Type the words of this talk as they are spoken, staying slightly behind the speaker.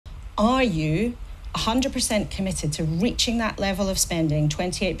are you 100% committed to reaching that level of spending,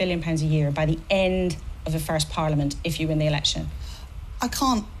 £28 billion a year, by the end of the first Parliament if you win the election? I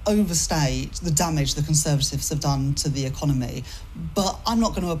can't overstate the damage the Conservatives have done to the economy, but I'm not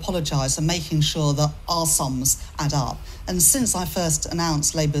going to apologise for making sure that our sums add up. And since I first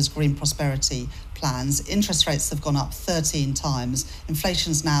announced Labour's Green Prosperity plans, interest rates have gone up 13 times.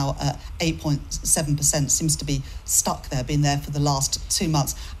 Inflation's now at 8.7%, seems to be stuck there, been there for the last 2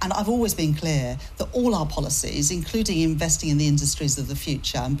 months. And I've always been clear that all our policies, including investing in the industries of the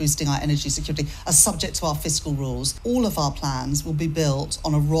future and boosting our energy security, are subject to our fiscal rules. All of our plans will be built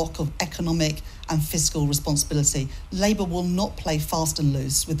on a rock of economic and fiscal responsibility. Labour will not play fast and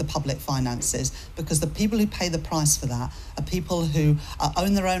loose with the public finances, because the people who pay the price for that are people who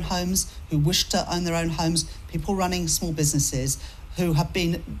own their own homes, who wish to own their own homes, people running small businesses who have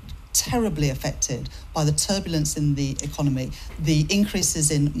been terribly affected by the turbulence in the economy, the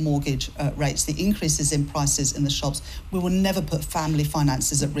increases in mortgage rates, the increases in prices in the shops. We will never put family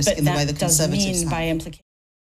finances at risk in the way the Conservatives have. By implication